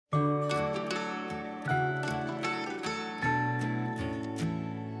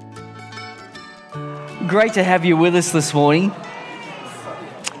Great to have you with us this morning.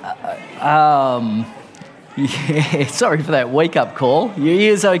 Sorry for that wake-up call. Your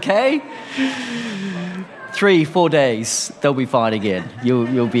ears okay? 3-4 days, they'll be fine again.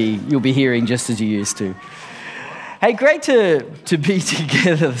 You'll be hearing just as you used to. Hey, great to be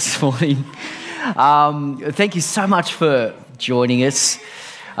together this morning. Thank you so much for joining us.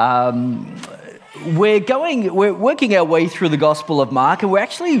 We're working our way through the Gospel of Mark, and we're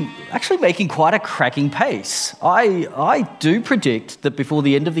actually making quite a cracking pace. I do predict that before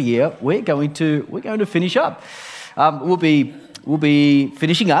the end of the year, we're going to finish up. We'll be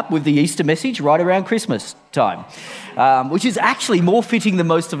finishing up with the Easter message right around Christmas time, which is actually more fitting than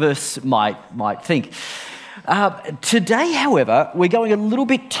most of us might think. Today, however, we're going a little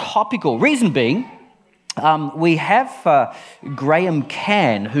bit topical. Reason being, we have Graham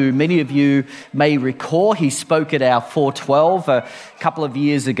Cann, who many of you may recall. He spoke at our 412 a couple of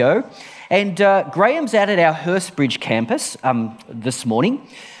years ago. And Graham's out at our Hurstbridge campus this morning.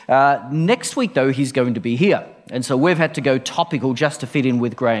 Next week, though, he's going to be here. And so we've had to go topical just to fit in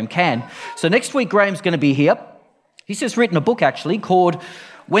with Graham Cann. So next week, Graham's going to be here. He's just written a book, actually, called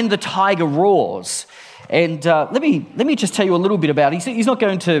When the Tiger Roars. And let me just tell you a little bit about it. He's not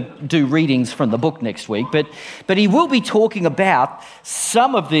going to do readings from the book next week, but he will be talking about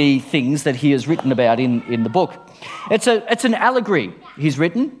some of the things that he has written about in the book. It's an allegory he's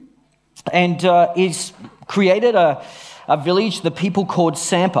written, and he's created a village the people called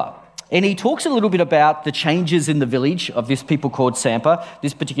Sampa. And he talks a little bit about the changes in the village of this people called Sampa,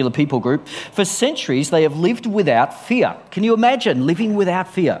 this particular people group. For centuries, they have lived without fear. Can you imagine living without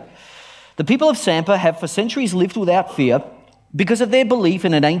fear? The people of Sampa have for centuries lived without fear because of their belief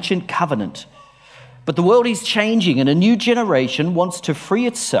in an ancient covenant. But the world is changing, and a new generation wants to free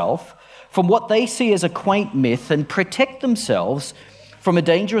itself from what they see as a quaint myth and protect themselves from a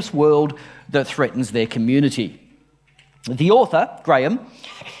dangerous world that threatens their community. The author, Graham,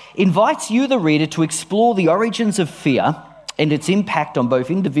 invites you, the reader, to explore the origins of fear and its impact on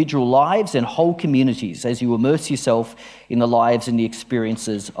both individual lives and whole communities as you immerse yourself in the lives and the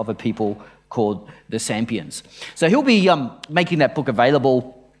experiences of a people called the Sampians. So he'll be making that book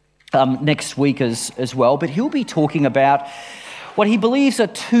available next week as well, but he'll be talking about what he believes are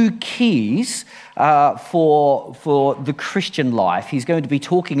two keys for the Christian life. He's going to be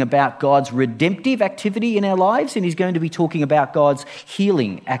talking about God's redemptive activity in our lives, and he's going to be talking about God's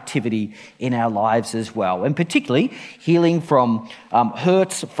healing activity in our lives as well, and particularly healing from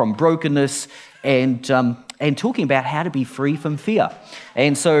hurts, from brokenness, and talking about how to be free from fear.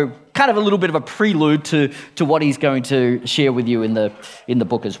 And so kind of a little bit of a prelude to what he's going to share with you in the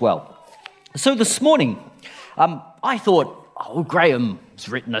book as well. So this morning, I thought, Graham's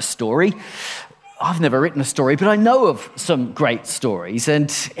written a story. I've never written a story, but I know of some great stories.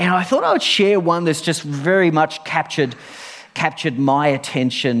 And I thought I would share one that's just very much captured my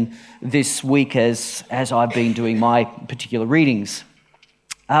attention this week as I've been doing my particular readings.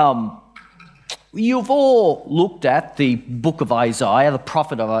 You've all looked at the book of Isaiah, the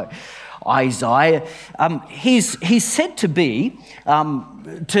prophet of Isaiah. He's said to be,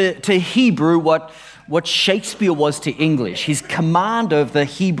 to Hebrew, what Shakespeare was to English. His command of the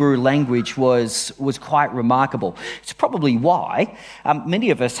Hebrew language was quite remarkable. It's probably why many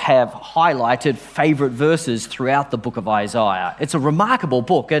of us have highlighted favourite verses throughout the book of Isaiah. It's a remarkable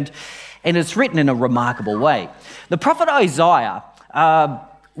book, and it's written in a remarkable way. The prophet Isaiah, a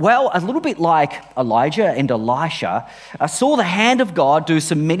little bit like Elijah and Elisha, saw the hand of God do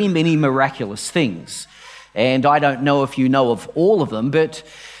some many, many miraculous things. And I don't know if you know of all of them, but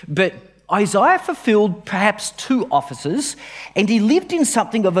Isaiah fulfilled perhaps two offices, and he lived in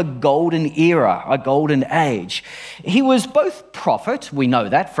something of a golden era, a golden age. He was both prophet, we know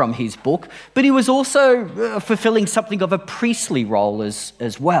that from his book, but he was also fulfilling something of a priestly role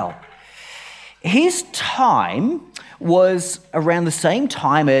as well. His time was around the same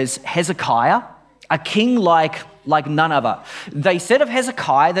time as Hezekiah, a king like none other. They said of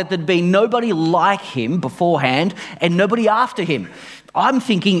Hezekiah that there'd been nobody like him beforehand and nobody after him. I'm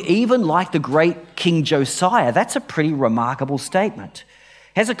thinking even like the great King Josiah. That's a pretty remarkable statement.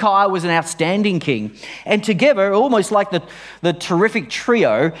 Hezekiah was an outstanding king. And together, almost like the terrific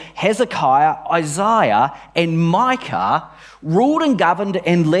trio, Hezekiah, Isaiah, and Micah ruled and governed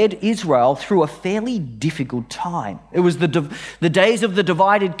and led Israel through a fairly difficult time. It was the days of the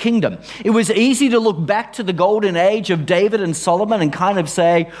divided kingdom. It was easy to look back to the golden age of David and Solomon and kind of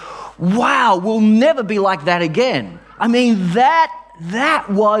say, wow, we'll never be like that again. I mean, that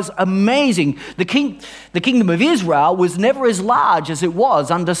was amazing. The kingdom of Israel was never as large as it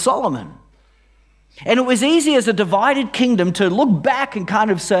was under Solomon. And it was easy as a divided kingdom to look back and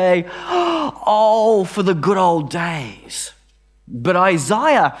kind of say, oh, for the good old days. But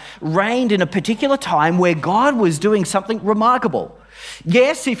Isaiah reigned in a particular time where God was doing something remarkable.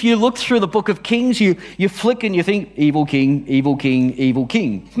 Yes, if you look through the book of Kings, you flick and you think, evil king, evil king, evil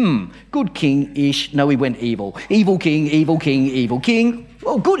king. Good king-ish. No, he went evil. Evil king, evil king, evil king.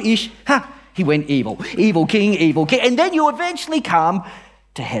 Oh, good-ish. He went evil. Evil king, evil king. And then you eventually come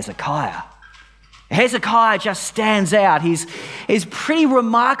to Hezekiah. Hezekiah just stands out. He's pretty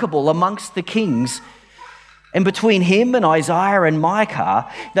remarkable amongst the kings. And between him and Isaiah and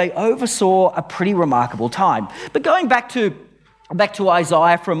Micah, they oversaw a pretty remarkable time. But going back to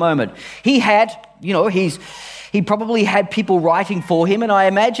Isaiah for a moment, he probably had people writing for him, and I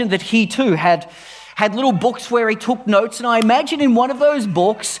imagine that he too had little books where he took notes, and I imagine in one of those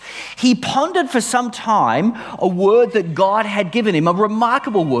books, he pondered for some time a word that God had given him, a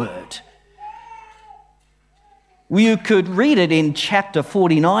remarkable word. You could read it in chapter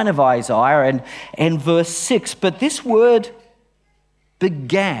 49 of Isaiah and verse 6, but this word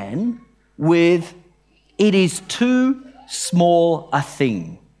began with, "It is too small a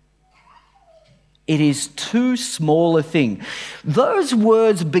thing." It is too small a thing. Those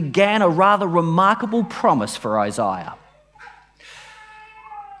words began a rather remarkable promise for Isaiah.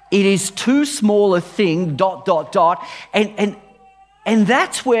 It is too small a thing, ... And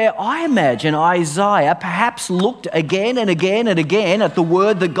that's where I imagine Isaiah perhaps looked again and again and again at the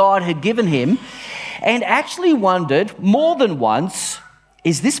word that God had given him and actually wondered more than once,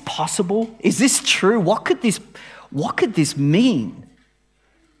 is this possible? Is this true? What could this mean?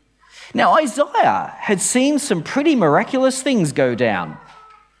 Now, Isaiah had seen some pretty miraculous things go down.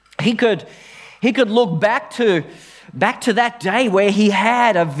 He could look back to that day where he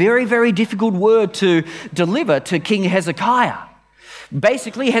had a very, very difficult word to deliver to King Hezekiah.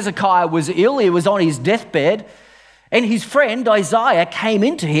 Basically, Hezekiah was ill. He was on his deathbed. And his friend Isaiah came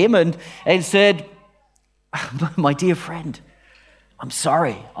into him and said, "My dear friend, I'm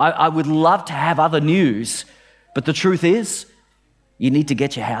sorry. I would love to have other news. But the truth is, you need to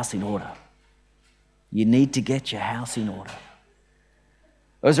get your house in order. You need to get your house in order."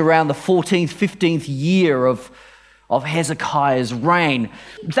 It was around the 14th, 15th year of Hezekiah's reign.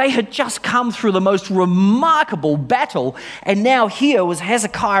 They had just come through the most remarkable battle, and now here was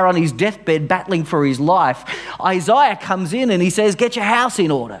Hezekiah on his deathbed battling for his life. Isaiah comes in and he says, "Get your house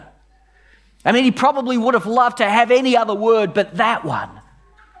in order." I mean, he probably would have loved to have any other word but that one.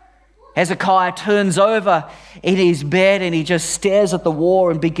 Hezekiah turns over in his bed and he just stares at the wall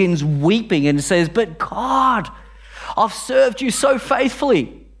and begins weeping and says, "But God, I've served you so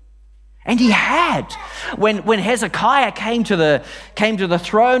faithfully." And he had. When Hezekiah came to the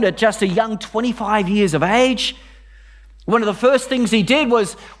throne at just a young 25 years of age, one of the first things he did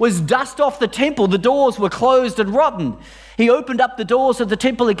was dust off the temple. The doors were closed and rotten. He opened up the doors of the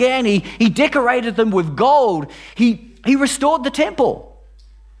temple again. He decorated them with gold. He restored the temple.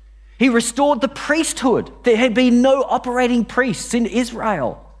 He restored the priesthood. There had been no operating priests in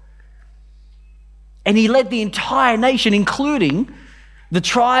Israel. And he led the entire nation, including the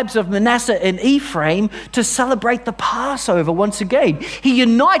tribes of Manasseh and Ephraim, to celebrate the Passover once again. He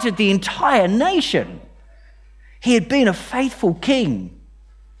united the entire nation. He had been a faithful king.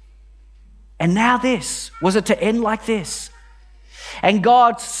 And now this, was it to end like this? And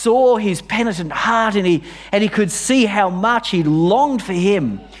God saw his penitent heart and he could see how much he longed for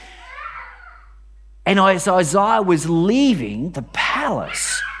him. And as Isaiah was leaving the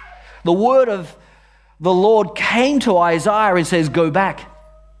palace, the word of the Lord came to Isaiah and says, "Go back.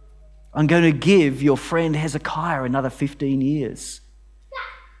 I'm going to give your friend Hezekiah another 15 years."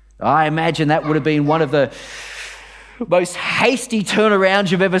 I imagine that would have been one of the most hasty turnarounds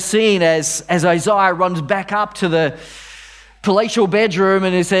you've ever seen as Isaiah runs back up to the palatial bedroom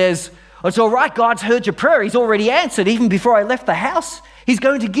and he says, "It's all right, God's heard your prayer. He's already answered even before I left the house. He's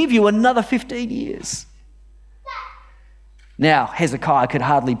going to give you another 15 years. Now, Hezekiah could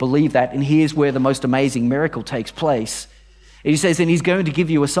hardly believe that, and here's where the most amazing miracle takes place. He says, "And he's going to give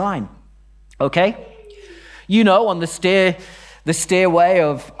you a sign." Okay? You know, on the stairway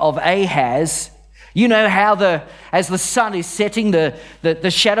of Ahaz, you know how as the sun is setting,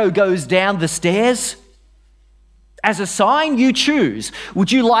 the shadow goes down the stairs? As a sign, you choose.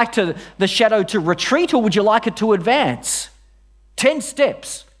 Would you like the shadow to retreat or would you like it to advance? 10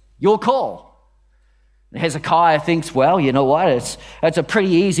 steps, your call. Hezekiah thinks, well, you know what? It's a pretty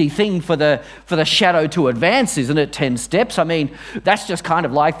easy thing for the shadow to advance, isn't it? 10 steps. I mean, that's just kind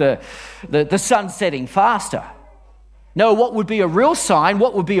of like the sun setting faster. No, what would be a real sign,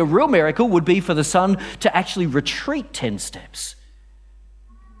 what would be a real miracle would be for the sun to actually retreat 10 steps.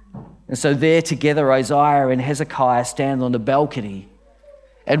 And so there together Isaiah and Hezekiah stand on the balcony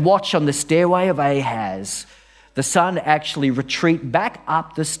and watch on the stairway of Ahaz the son actually retreat back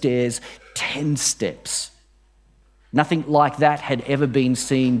up the stairs 10 steps. Nothing like that had ever been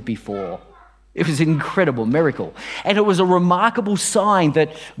seen before. It was an incredible miracle. And it was a remarkable sign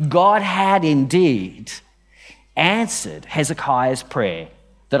that God had indeed answered Hezekiah's prayer,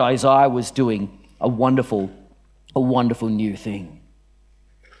 that Isaiah was doing a wonderful new thing.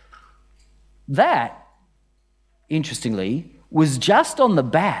 That, interestingly, was just on the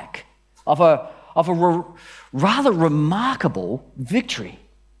back of a rather remarkable victory.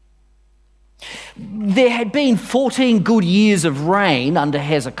 There had been 14 good years of reign under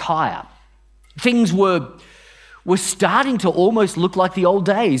Hezekiah. Things were starting to almost look like the old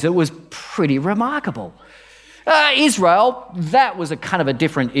days. It was pretty remarkable. Israel, that was a kind of a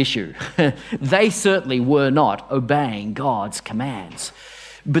different issue. They certainly were not obeying God's commands.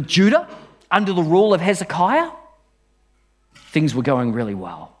 But Judah, under the rule of Hezekiah, things were going really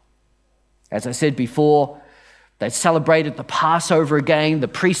well. As I said before, they celebrated the Passover again. The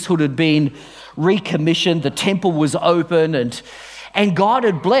priesthood had been recommissioned. The temple was open and God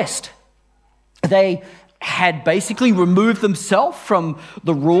had blessed. They had basically removed themselves from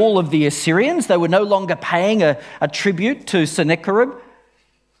the rule of the Assyrians. They were no longer paying a tribute to Sennacherib.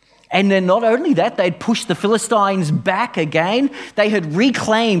 And then not only that, they'd pushed the Philistines back again. They had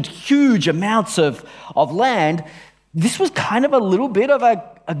reclaimed huge amounts of land. This was kind of a little bit of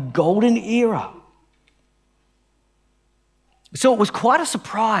a golden era. So it was quite a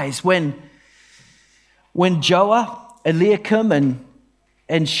surprise when Joah, Eliakim,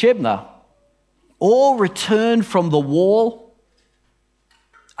 and Shebna all returned from the wall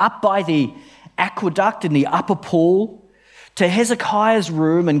up by the aqueduct in the upper pool to Hezekiah's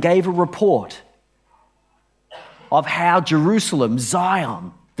room and gave a report of how Jerusalem,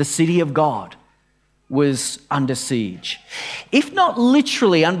 Zion, the city of God, was under siege. If not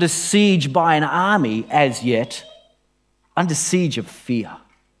literally under siege by an army as yet, under siege of fear.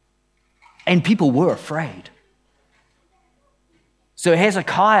 And people were afraid. So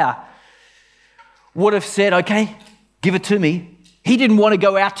Hezekiah would have said, okay, give it to me. He didn't want to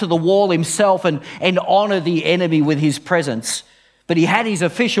go out to the wall himself and honor the enemy with his presence. But he had his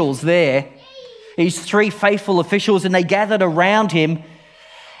officials there, his 3 faithful officials, and they gathered around him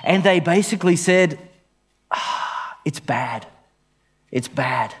and they basically said, it's bad. It's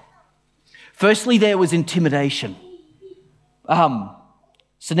bad. Firstly, there was intimidation.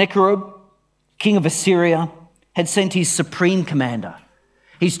 Sennacherib, king of Assyria, had sent his supreme commander,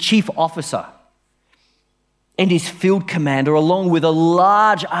 his chief officer, and his field commander, along with a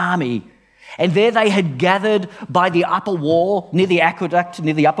large army. And there they had gathered by the upper wall, near the aqueduct,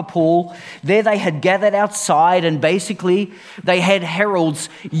 near the upper pool. There they had gathered outside, and basically they had heralds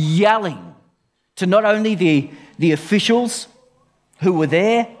yelling to not only the officials who were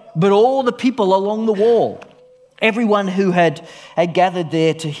there, but all the people along the wall. Everyone who had gathered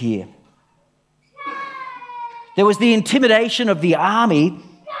there to hear. There was the intimidation of the army,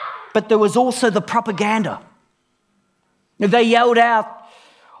 but there was also the propaganda. They yelled out,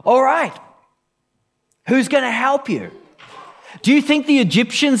 all right, who's going to help you? Do you think the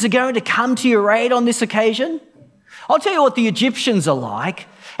Egyptians are going to come to your aid on this occasion? I'll tell you what the Egyptians are like,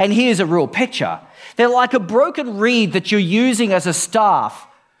 and here's a real picture. They're like a broken reed that you're using as a staff,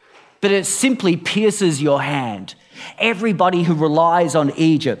 but it simply pierces your hand. Everybody who relies on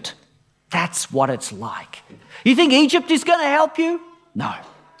Egypt, that's what it's like. You think Egypt is going to help you? No,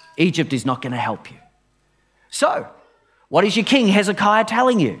 Egypt is not going to help you. So, what is your king Hezekiah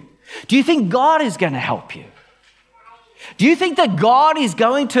telling you? Do you think God is going to help you? Do you think that God is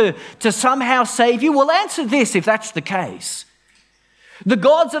going to somehow save you? Well, answer this if that's the case. The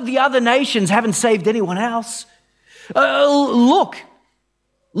gods of the other nations haven't saved anyone else. Look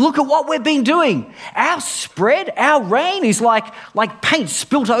at what we've been doing. Our spread, our reign is like paint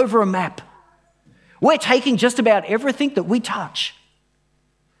spilt over a map. We're taking just about everything that we touch.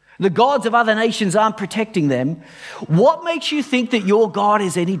 The gods of other nations aren't protecting them. What makes you think that your God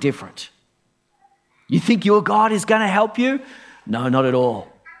is any different? You think your God is going to help you? No, not at all.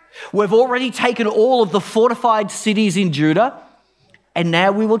 We've already taken all of the fortified cities in Judah, and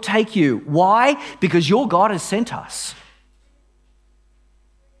now we will take you. Why? Because your God has sent us.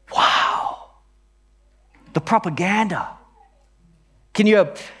 Wow. The propaganda. Can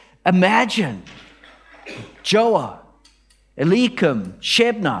you imagine Joah, Eliakim,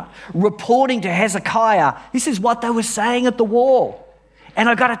 Shebna reporting to Hezekiah? This is what they were saying at the wall. And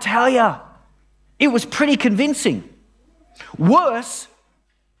I got to tell you, it was pretty convincing. Worse,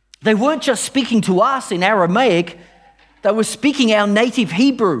 they weren't just speaking to us in Aramaic, They were speaking our native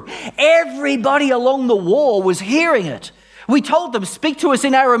Hebrew. Everybody along the wall was hearing it. We told them, speak to us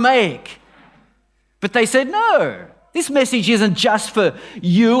in Aramaic. But they said, no, this message isn't just for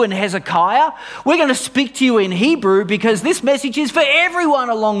you and Hezekiah. We're going to speak to you in Hebrew because this message is for everyone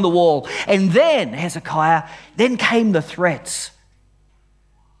along the wall. And then, then came the threats.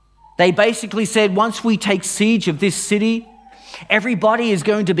 They basically said, once we take siege of this city, everybody is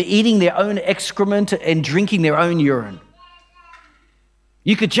going to be eating their own excrement and drinking their own urine.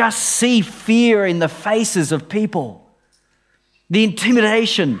 You could just see fear in the faces of people. The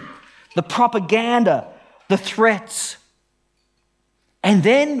intimidation, the propaganda, the threats. And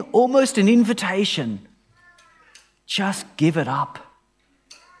then almost an invitation. Just give it up.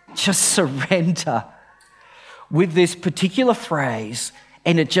 Just surrender. With this particular phrase,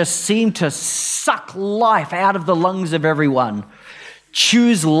 and it just seemed to suck life out of the lungs of everyone.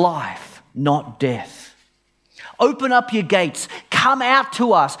 Choose life, not death. Open up your gates. Come out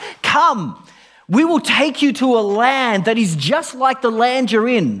to us. Come. We will take you to a land that is just like the land you're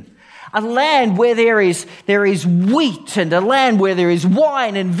in. A land where there is wheat, and a land where there is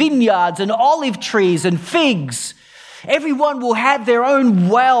wine and vineyards and olive trees and figs. Everyone will have their own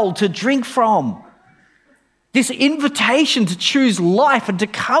well to drink from. This invitation to choose life and to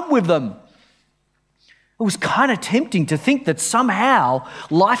come with them. It was kind of tempting to think that somehow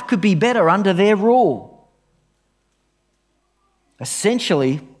life could be better under their rule.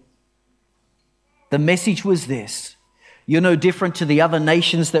 Essentially, the message was this: you're no different to the other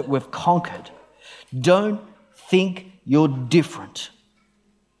nations that we've conquered. Don't think you're different.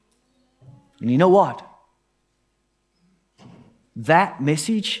 And you know what? That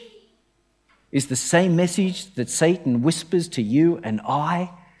message is the same message that Satan whispers to you and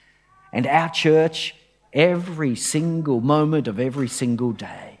I and our church every single moment of every single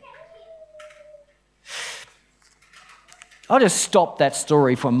day. I'll just stop that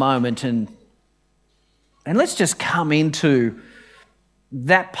story for a moment and let's just come into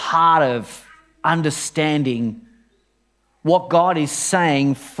that part of understanding what God is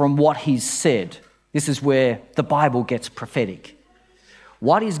saying from what He's said. This is where the Bible gets prophetic.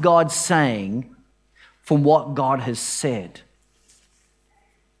 What is God saying from what God has said?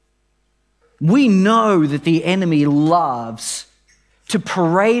 We know that the enemy loves to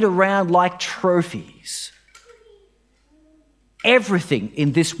parade around like trophies everything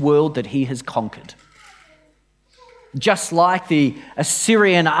in this world that he has conquered. Just like the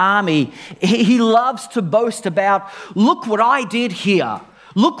Assyrian army, he loves to boast about, look what I did here.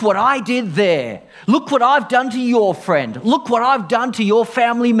 Look what I did there. Look what I've done to your friend. Look what I've done to your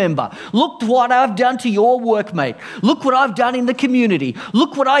family member. Look what I've done to your workmate. Look what I've done in the community.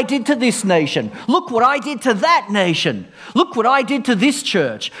 Look what I did to this nation. Look what I did to that nation. Look what I did to this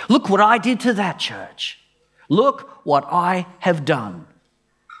church. Look what I did to that church. Look what I have done.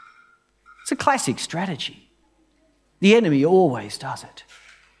 It's a classic strategy. The enemy always does it.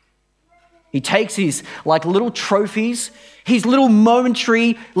 He takes his little trophies, his little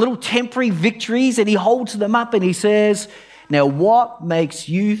momentary, little temporary victories, and he holds them up and he says, now what makes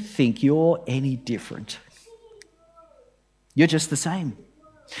you think you're any different? You're just the same.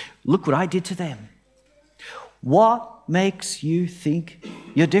 Look what I did to them. What makes you think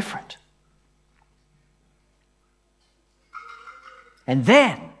you're different? And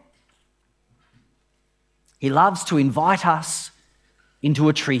then he loves to invite us into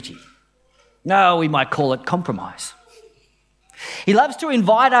a treaty. No, we might call it compromise. He loves to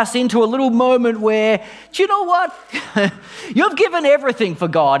invite us into a little moment where, do you know what? You've given everything for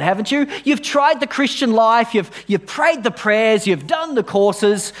God, haven't you? You've tried the Christian life, you've prayed the prayers, you've done the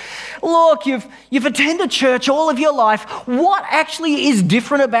courses. Look, you've attended church all of your life. What actually is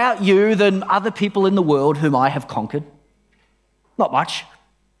different about you than other people in the world whom I have conquered? Not much.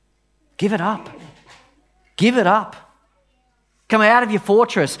 Give it up. Give it up. Come out of your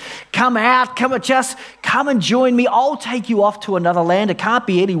fortress. Come out. Come and join me. I'll take you off to another land. It can't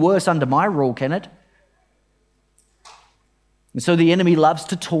be any worse under my rule, can it? And so the enemy loves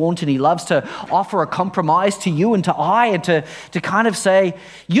to taunt and he loves to offer a compromise to you and to I and to kind of say,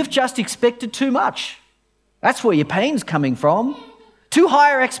 you've just expected too much. That's where your pain's coming from. Too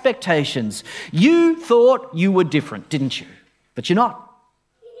higher expectations. You thought you were different, didn't you? But you're not.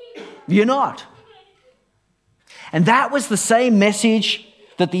 You're not. And that was the same message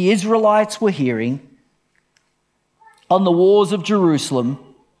that the Israelites were hearing on the walls of Jerusalem,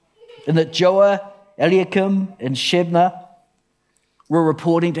 and that Joah, Eliakim, and Shebna were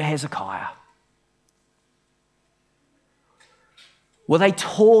reporting to Hezekiah. Well, they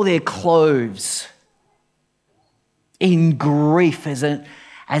tore their clothes in grief as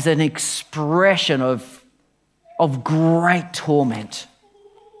an expression of of great torment.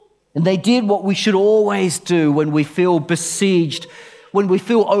 And they did what we should always do when we feel besieged, when we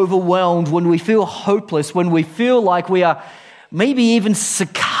feel overwhelmed, when we feel hopeless, when we feel like we are maybe even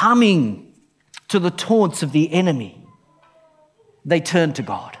succumbing to the taunts of the enemy. They turned to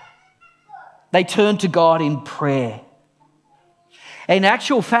God. They turned to God in prayer. In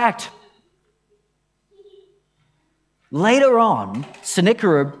actual fact, later on,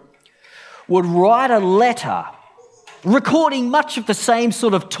 Sennacherib would write a letter recording much of the same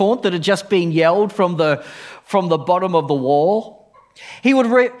sort of taunt that had just been yelled from the bottom of the wall. He would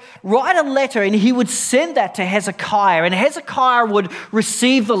write a letter and he would send that to Hezekiah, and Hezekiah would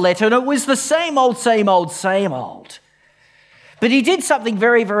receive the letter, and it was the same old, same old, same old. But he did something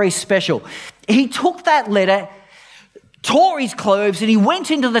very, very special. He took that letter, tore his clothes, and he went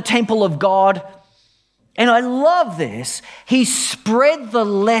into the temple of God. And I love this. He spread the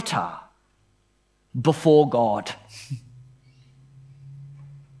letter before God.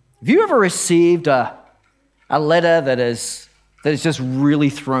 Have you ever received a letter that has just really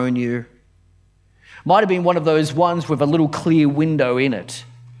thrown you? Might have been one of those ones with a little clear window in it.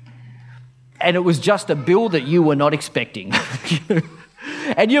 And it was just a bill that you were not expecting.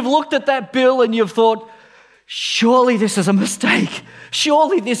 And you've looked at that bill and you've thought, surely this is a mistake.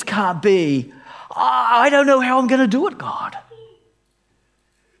 Surely this can't be. I don't know how I'm going to do it, God.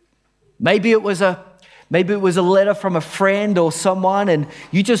 Maybe it was a letter from a friend or someone, and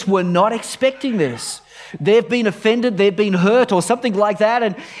you just were not expecting this. They've been offended, they've been hurt, or something like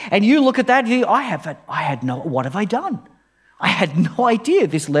that, and you look at that and you think, what have I done? I had no idea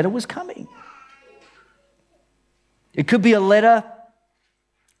this letter was coming. It could be a letter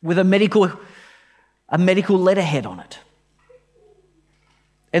with a medical letterhead on it.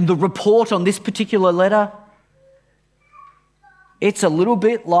 And the report on this particular letter, it's a little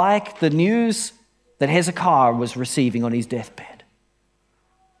bit like the news that Hezekiah was receiving on his deathbed.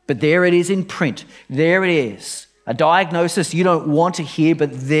 But there it is in print. There it is. A diagnosis you don't want to hear, but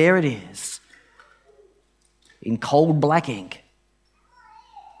there it is. In cold black ink.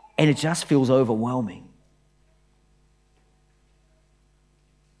 And it just feels overwhelming.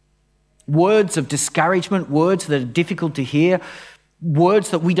 Words of discouragement, words that are difficult to hear, words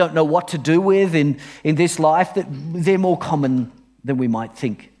that we don't know what to do with in this life, that they're more common than we might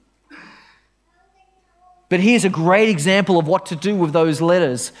think. But here's a great example of what to do with those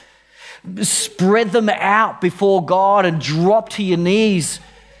letters. Spread them out before God and drop to your knees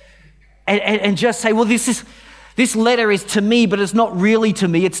and just say, well, this letter is to me, but it's not really to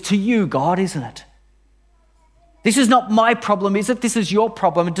me. It's to you, God, isn't it? This is not my problem, is it? This is your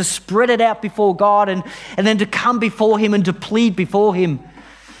problem. And to spread it out before God and then to come before him and to plead before him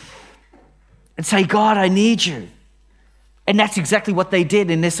and say, God, I need you. And that's exactly what they did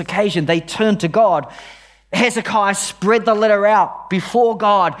in this occasion. They turned to God. Hezekiah spread the letter out before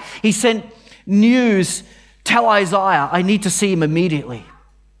God. He sent news, tell Isaiah, I need to see him immediately.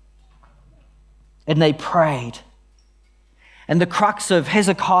 And they prayed. And the crux of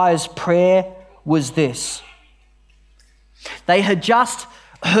Hezekiah's prayer was this. They had just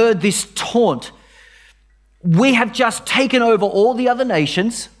heard this taunt. We have just taken over all the other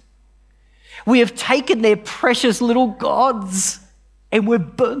nations. We have taken their precious little gods and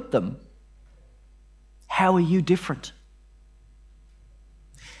we've burnt them. How are you different?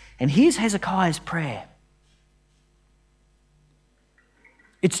 And here's Hezekiah's prayer.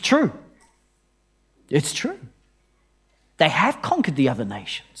 It's true. It's true. They have conquered the other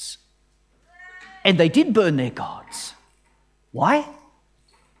nations. And they did burn their gods. Why?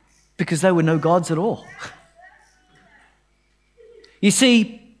 Because they were no gods at all. You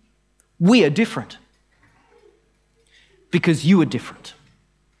see, we are different because you are different.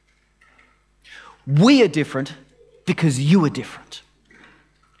 We are different because you are different.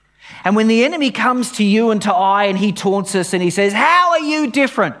 And when the enemy comes to you and to I and he taunts us and he says, how are you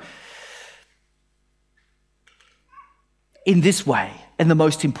different? In this way, and the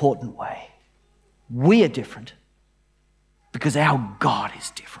most important way, we are different because our God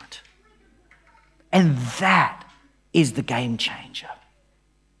is different. And that is the game changer.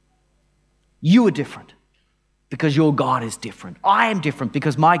 You are different because your God is different. I am different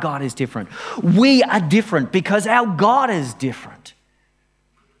because my God is different. We are different because our God is different.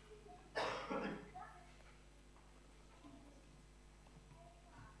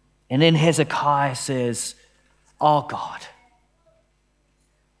 And then Hezekiah says, oh God,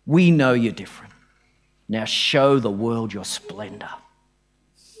 we know you're different. Now show the world your splendor.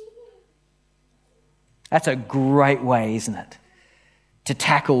 That's a great way, isn't it, to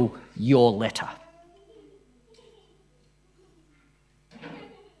tackle your letter.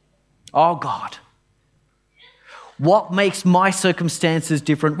 Oh God, What makes my circumstances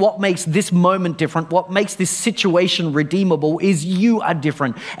different? What makes this moment different? What makes this situation redeemable is you are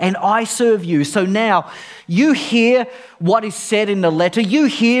different and I serve you. So now you hear what is said in the letter. You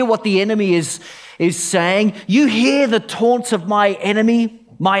hear what the enemy is saying. You hear the taunts of my enemy,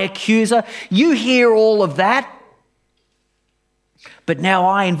 my accuser. You hear all of that. But now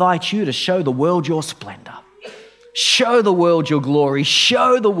I invite you to show the world your splendor. Show the world your glory.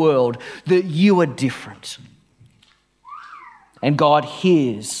 Show the world that you are different. And God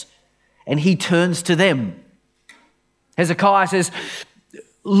hears and he turns to them. Hezekiah says,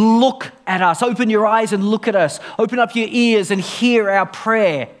 look at us. Open your eyes and look at us. Open up your ears and hear our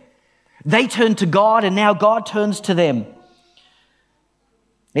prayer. They turn to God and now God turns to them.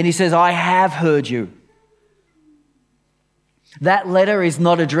 And he says, I have heard you. That letter is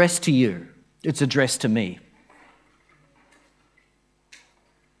not addressed to you. It's addressed to me.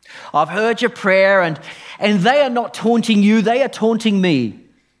 I've heard your prayer and they are not taunting you, they are taunting me.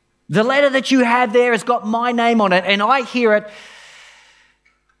 The letter that you have there has got my name on it and I hear it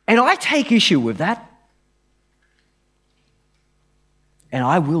and I take issue with that. And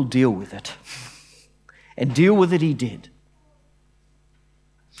I will deal with it. And deal with it he did.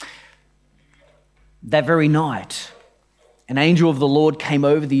 That very night, an angel of the Lord came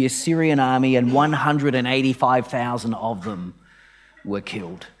over the Assyrian army and 185,000 of them were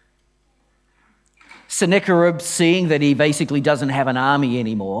killed. Sennacherib, seeing that he basically doesn't have an army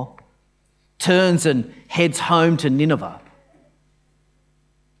anymore, turns and heads home to Nineveh,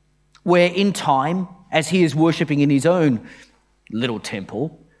 where in time, as he is worshipping in his own little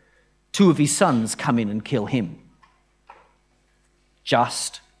temple, 2 of his sons come in and kill him,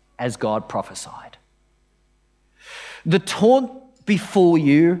 just as God prophesied. The taunt before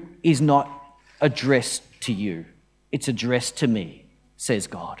you is not addressed to you. It's addressed to me, says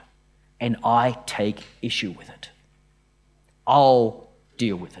God. And I take issue with it. I'll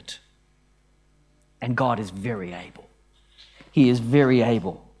deal with it. And God is very able. He is very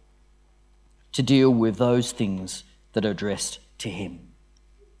able to deal with those things that are addressed to him.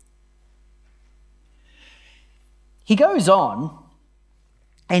 He goes on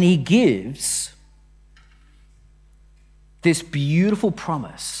and he gives this beautiful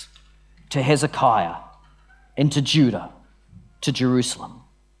promise to Hezekiah and to Judah, to Jerusalem.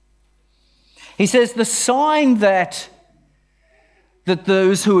 He says the sign that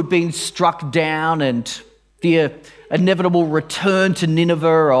those who had been struck down and the inevitable return to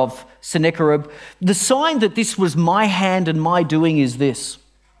Nineveh of Sennacherib, the sign that this was my hand and my doing is this.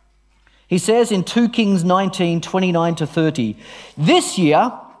 He says in 2 Kings 19, 29 to 30, this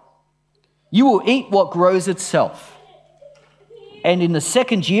year you will eat what grows itself, and in the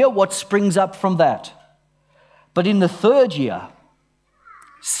second year what springs up from that. But in the third year,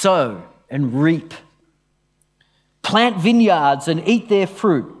 sow and reap. Plant vineyards and eat their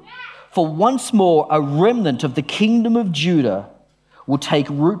fruit. For once more a remnant of the kingdom of Judah will take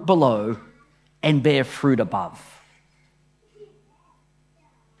root below and bear fruit above.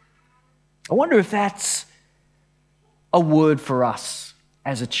 I wonder if that's a word for us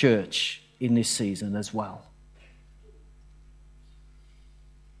as a church in this season as well.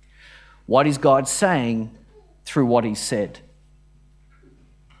 What is God saying through what he said?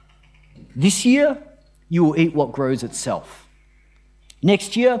 This year, you will eat what grows itself.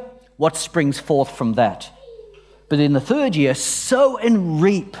 Next year, what springs forth from that. But in the third year, sow and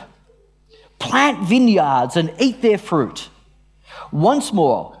reap. Plant vineyards and eat their fruit. Once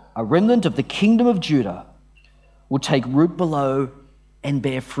more, a remnant of the kingdom of Judah will take root below and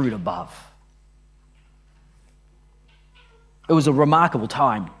bear fruit above. It was a remarkable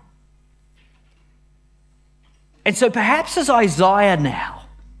time. And so perhaps as Isaiah now,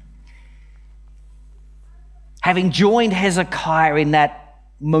 having joined Hezekiah in that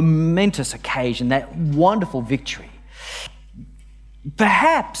momentous occasion, that wonderful victory,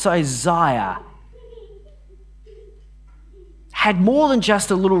 perhaps Isaiah had more than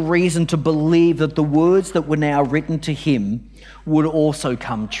just a little reason to believe that the words that were now written to him would also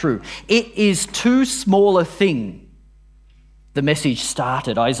come true. It is too small a thing, the message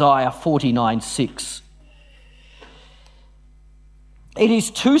started, Isaiah 49:6. It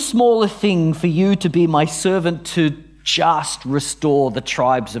is too small a thing for you to be my servant to just restore the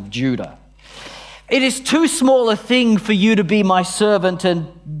tribes of Judah. It is too small a thing for you to be my servant and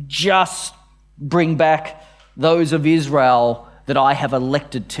just bring back those of Israel that I have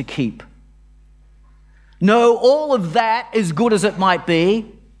elected to keep. No, all of that, as good as it might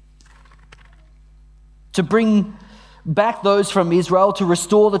be, to bring back those from Israel, to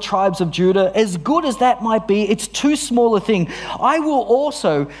restore the tribes of Judah, as good as that might be, it's too small a thing. I will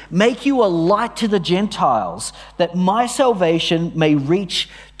also make you a light to the Gentiles, that my salvation may reach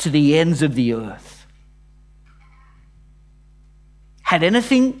to the ends of the earth. Had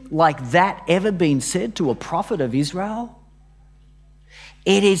anything like that ever been said to a prophet of Israel?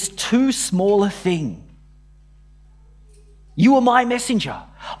 It is too small a thing. You are my messenger.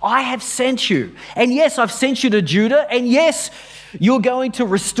 I have sent you. And yes, I've sent you to Judah. And yes, you're going to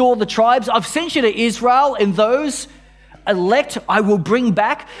restore the tribes. I've sent you to Israel, and those elect I will bring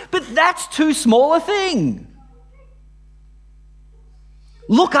back. But that's too small a thing.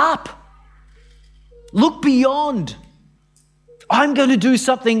 Look up. Look beyond. I'm going to do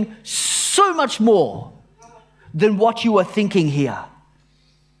something so much more than what you are thinking here.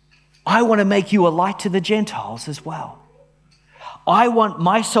 I want to make you a light to the Gentiles as well. I want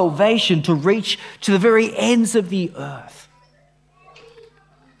my salvation to reach to the very ends of the earth.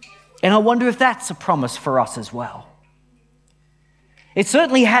 And I wonder if that's a promise for us as well. It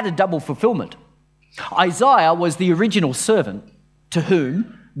certainly had a double fulfillment. Isaiah was the original servant to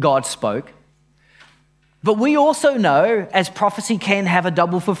whom God spoke. But we also know, as prophecy can have a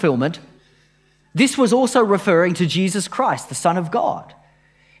double fulfillment, this was also referring to Jesus Christ, the Son of God.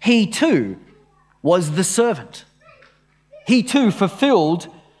 He too was the servant. He too fulfilled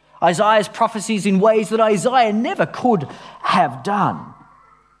Isaiah's prophecies in ways that Isaiah never could have done.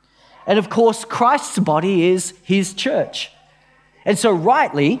 And of course, Christ's body is his church. And so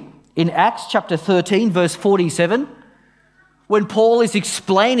rightly, in Acts chapter 13, verse 47, when Paul is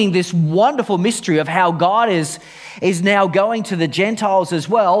explaining this wonderful mystery of how God is now going to the Gentiles as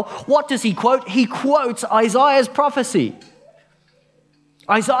well, what does he quote? He quotes Isaiah's prophecy.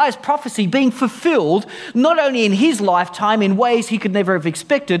 Isaiah's prophecy being fulfilled not only in his lifetime in ways he could never have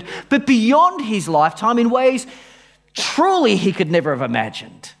expected, but beyond his lifetime in ways truly he could never have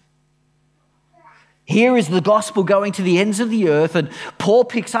imagined. Here is the gospel going to the ends of the earth, and Paul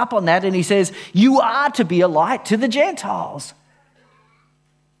picks up on that and he says, you are to be a light to the Gentiles.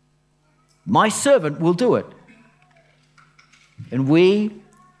 My servant will do it. And we,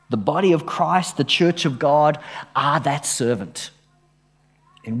 the body of Christ, the church of God, are that servant.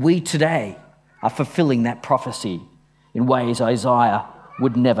 And we today are fulfilling that prophecy in ways Isaiah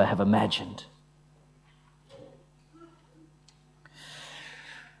would never have imagined.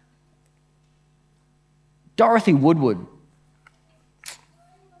 Dorothy Woodward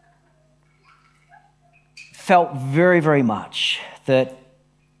felt very, very much that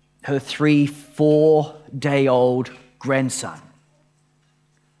her 3-4-day-old grandson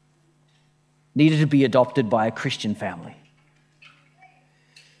needed to be adopted by a Christian family.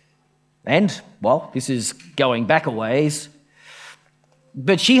 And, well, this is going back a ways,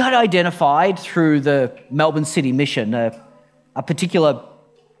 but she had identified through the Melbourne City Mission a particular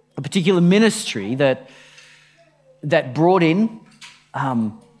ministry that brought in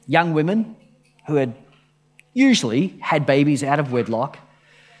young women who had usually had babies out of wedlock,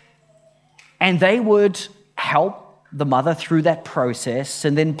 and they would help the mother through that process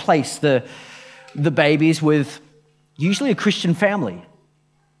and then place the babies with usually a Christian family.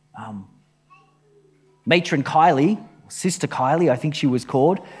 Matron Kylie, Sister Kylie, I think she was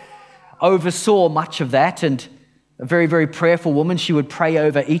called, oversaw much of that, and a very, very prayerful woman. She would pray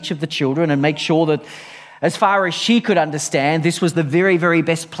over each of the children and make sure that, as far as she could understand, this was the very, very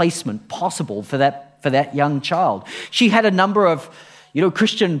best placement possible for that young child. She had a number of,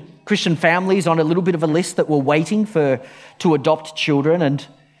 Christian families on a little bit of a list that were waiting to adopt children, and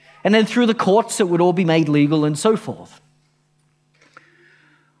then through the courts it would all be made legal and so forth.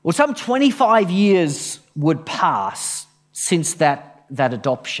 Well, some 25 years would pass since that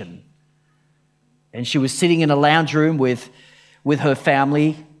adoption. And she was sitting in a lounge room with her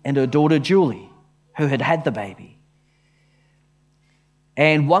family and her daughter Julie, who had the baby.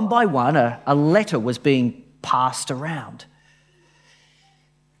 And one by one, a letter was being passed around.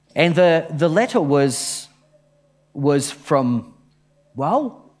 And the letter was from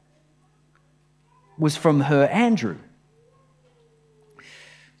her Andrew.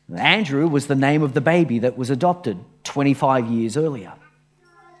 Andrew was the name of the baby that was adopted 25 years earlier.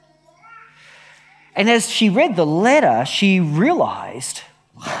 And as she read the letter, she realized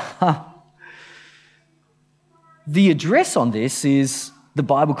the address on this is the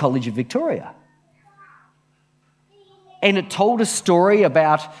Bible College of Victoria. And it told a story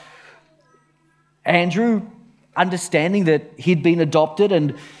about Andrew understanding that he'd been adopted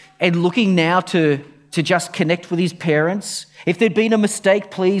and looking now to just connect with his parents. If there'd been a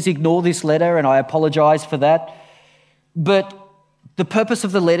mistake, please ignore this letter, and I apologize for that. But the purpose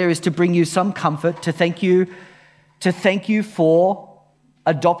of the letter is to bring you some comfort, to thank you to thank you for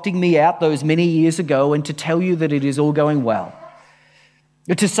adopting me out those many years ago and to tell you that it is all going well.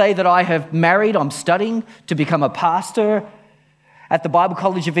 To say that I have married, I'm studying to become a pastor at the Bible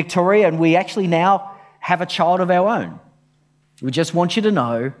College of Victoria, and we actually now have a child of our own. We just want you to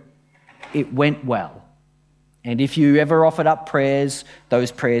know it went well. And if you ever offered up prayers,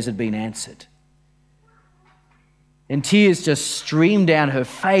 those prayers had been answered. And tears just streamed down her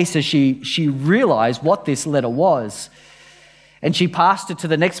face as she realized what this letter was. And she passed it to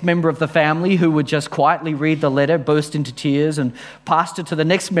the next member of the family, who would just quietly read the letter, burst into tears, and passed it to the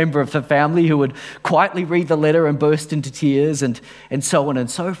next member of the family, who would quietly read the letter and burst into tears, and so on and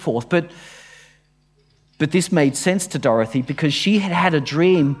so forth. But this made sense to Dorothy because she had had a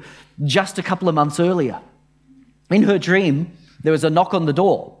dream just a couple of months earlier. In her dream, there was a knock on the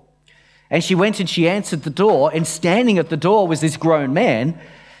door. And she went and she answered the door, and standing at the door was this grown man.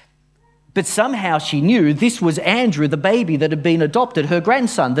 But somehow she knew this was Andrew, the baby that had been adopted, her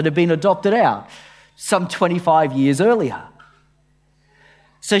grandson that had been adopted out some 25 years earlier.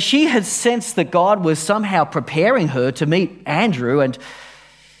 So she had sensed that God was somehow preparing her to meet Andrew, and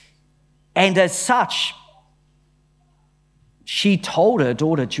as such, she told her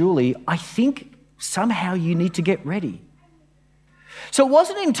daughter Julie, I think somehow you need to get ready. So it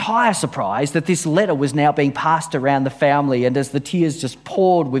wasn't an entire surprise that this letter was now being passed around the family, and as the tears just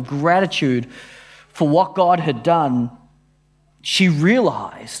poured with gratitude for what God had done, she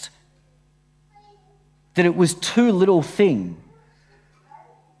realized that it was too little thing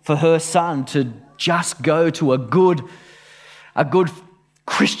for her son to just go to a good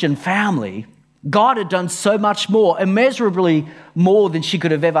Christian family. God had done so much more, immeasurably more than she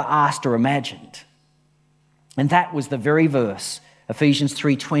could have ever asked or imagined. And that was the very verse, Ephesians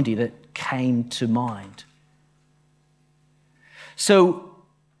 3:20, that came to mind. So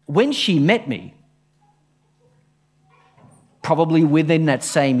when she met me, probably within that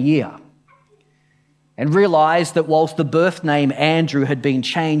same year, and realised that whilst the birth name Andrew had been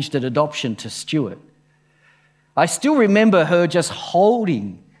changed at adoption to Stewart, I still remember her just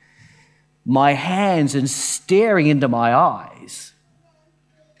holding my hands and staring into my eyes,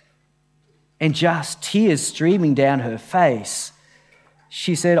 and just tears streaming down her face.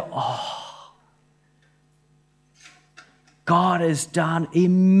 She said, oh, God has done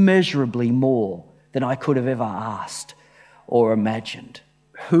immeasurably more than I could have ever asked or imagined.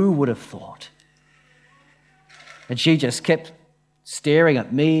 Who would have thought? And she just kept staring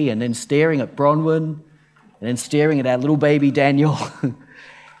at me, and then staring at Bronwyn, and then staring at our little baby Daniel.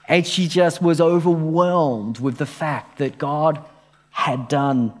 And she just was overwhelmed with the fact that God had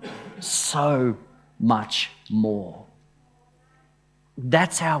done so much more.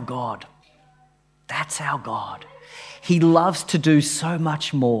 That's our God. That's our God. He loves to do so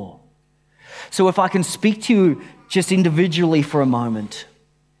much more. So if I can speak to you just individually for a moment,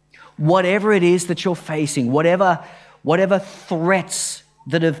 whatever it is that you're facing, whatever threats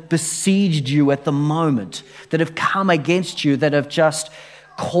that have besieged you at the moment, that have come against you, that have just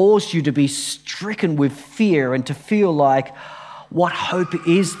caused you to be stricken with fear and to feel like, what hope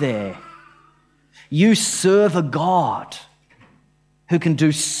is there? You serve a God who can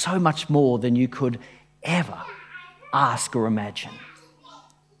do so much more than you could ever ask or imagine.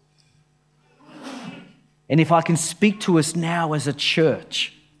 And if I can speak to us now as a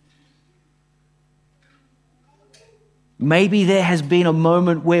church, maybe there has been a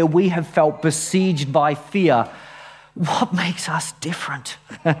moment where we have felt besieged by fear. What makes us different?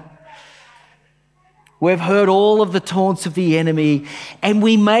 We've heard all of the taunts of the enemy, and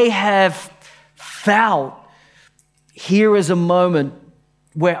we may have felt, here is a moment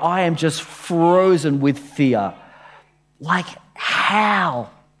where I am just frozen with fear. Like, how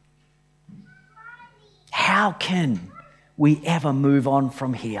can we ever move on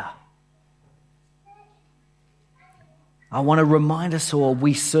from here? I want to remind us all,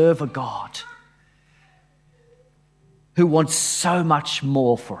 we serve a God who wants so much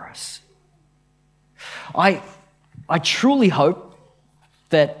more for us. I truly hope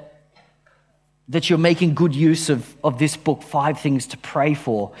that you're making good use of this book, 5 Things to Pray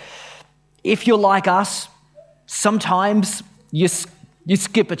For. If you're like us, sometimes you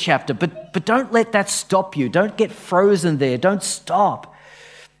skip a chapter, but don't let that stop you. Don't get frozen there. Don't stop.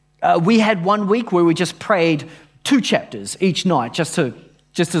 We had one week where we just prayed 2 chapters each night, just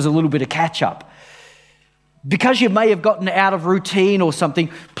as a little bit of catch up. Because you may have gotten out of routine or something,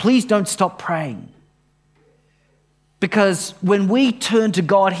 please don't stop praying. Because when we turn to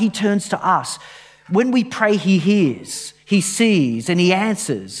God, He turns to us. When we pray, He hears, He sees, and He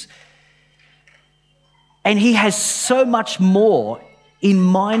answers. And He has so much more in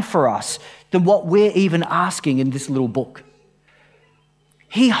mind for us than what we're even asking in this little book.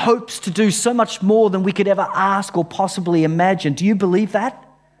 He hopes to do so much more than we could ever ask or possibly imagine. Do you believe that?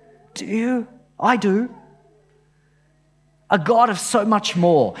 Do you? I do. A God of so much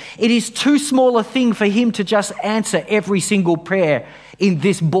more. It is too small a thing for him to just answer every single prayer in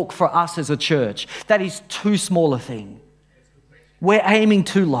this book for us as a church. That is too small a thing. We're aiming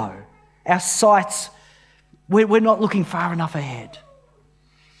too low. Our sights, we're not looking far enough ahead.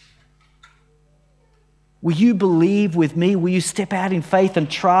 Will you believe with me? Will you step out in faith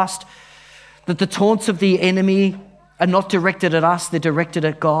and trust that the taunts of the enemy are not directed at us, they're directed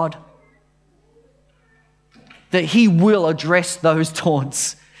at God? That he will address those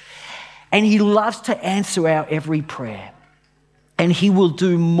taunts. And he loves to answer our every prayer. And he will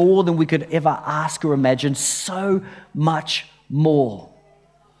do more than we could ever ask or imagine, so much more.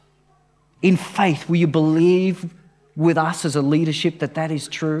 In faith, will you believe with us as a leadership that that is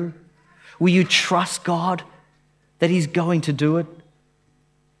true? Will you trust God that he's going to do it?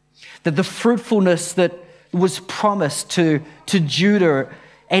 That the fruitfulness that was promised to Judah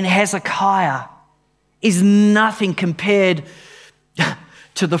and Hezekiah is nothing compared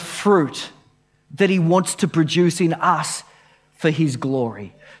to the fruit that he wants to produce in us for his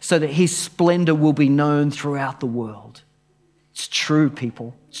glory, so that his splendor will be known throughout the world. It's true,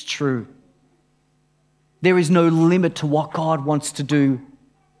 people. It's true. There is no limit to what God wants to do.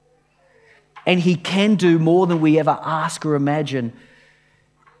 And he can do more than we ever ask or imagine.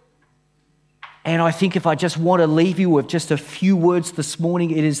 And I think if I just want to leave you with just a few words this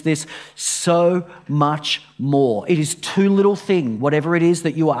morning, it is this: so much more. It is too little thing, whatever it is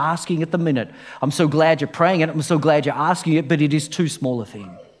that you are asking at the minute. I'm so glad you're praying it. I'm so glad you're asking it, but it is too small a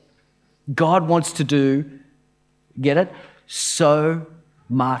thing. God wants to do, get it? So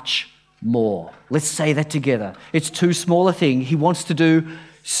much more. Let's say that together. It's too small a thing. He wants to do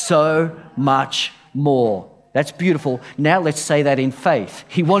so much more. That's beautiful. Now let's say that in faith.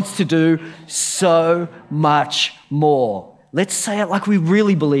 He wants to do so much more. Let's say it like we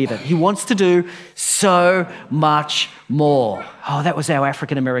really believe it. He wants to do so much more. Oh, that was our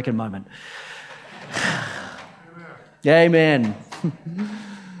African American moment. Amen.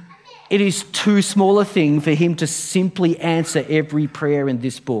 It is too small a thing for him to simply answer every prayer in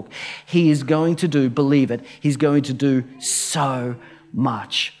this book. He is going to do, believe it, he's going to do so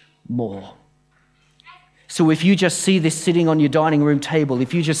much more. So if you just see this sitting on your dining room table,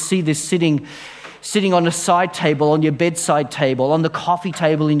 if you just see this sitting on a side table, on your bedside table, on the coffee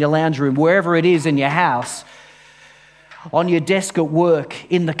table in your lounge room, wherever it is in your house, on your desk at work,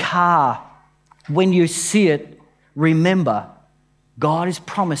 in the car, when you see it, remember, God is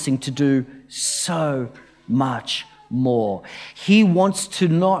promising to do so much more. He wants to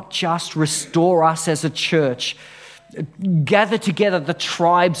not just restore us as a church, gather together the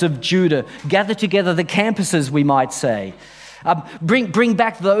tribes of Judah, gather together the campuses, we might say. Bring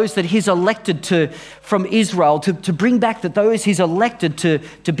back those that he's elected from Israel, to bring back those he's elected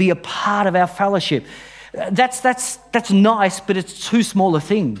to be a part of our fellowship. That's nice, but it's too small a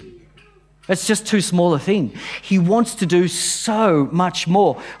thing. It's just too small a thing. He wants to do so much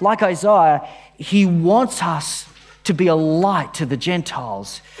more. Like Isaiah, he wants us to be a light to the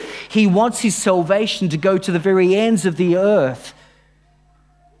Gentiles. He wants his salvation to go to the very ends of the earth.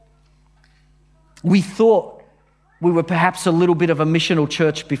 We thought we were perhaps a little bit of a missional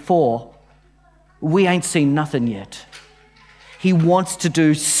church before. We ain't seen nothing yet. He wants to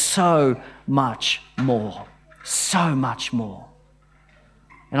do so much more. So much more.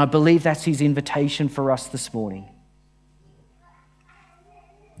 And I believe that's his invitation for us this morning.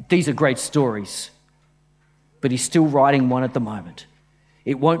 These are great stories, but he's still writing one at the moment.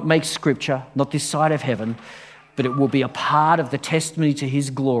 It won't make scripture, not this side of heaven, but it will be a part of the testimony to his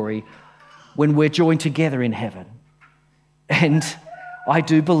glory when we're joined together in heaven. And I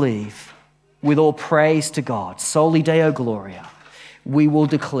do believe, with all praise to God, Soli Deo Gloria, we will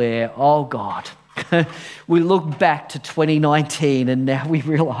declare, oh God, we look back to 2019 and now we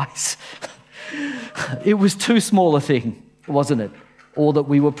realize it was too small a thing, wasn't it? All that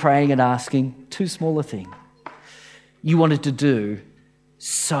we were praying and asking, too small a thing. You wanted to do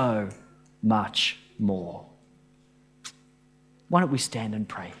so much more. Why don't we stand and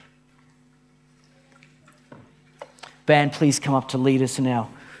pray? Band, please come up to lead us in our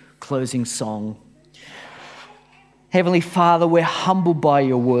closing song. Heavenly Father, we're humbled by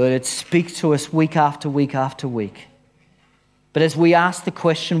your word. It speaks to us week after week after week. But as we ask the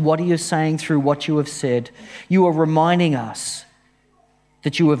question, what are you saying through what you have said? You are reminding us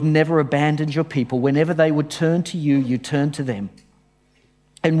that you have never abandoned your people. Whenever they would turn to you, you turn to them.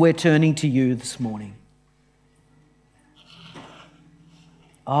 And we're turning to you this morning.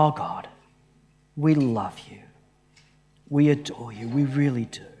 Oh God, we love you. We adore you. We really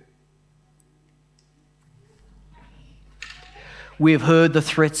do. We have heard the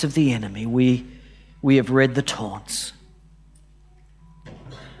threats of the enemy. We have read the taunts.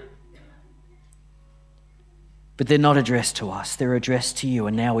 But they're not addressed to us. They're addressed to you,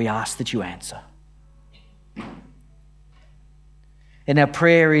 and now we ask that you answer. And our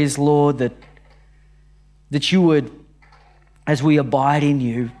prayer is, Lord, that you would, as we abide in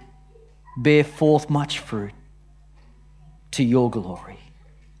you, bear forth much fruit to your glory.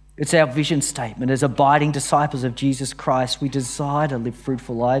 It's our vision statement. As abiding disciples of Jesus Christ, we desire to live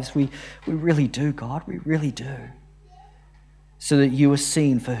fruitful lives. We really do, God. We really do. So that you are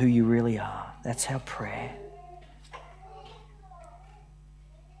seen for who you really are. That's our prayer.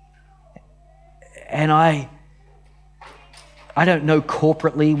 And I don't know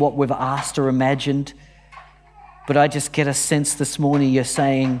corporately what we've asked or imagined, but I just get a sense this morning you're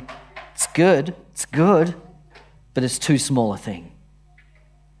saying, it's good, but it's too small a thing.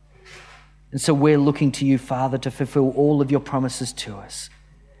 And so we're looking to you, Father, to fulfill all of your promises to us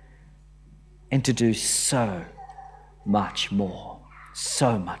and to do so much more,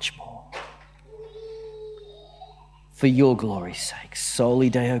 for your glory's sake, soli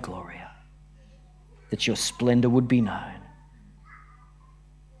Deo Gloria, that your splendor would be known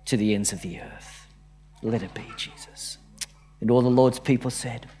to the ends of the earth. Let it be, Jesus. And all the Lord's people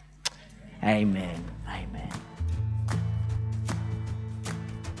said, amen, amen.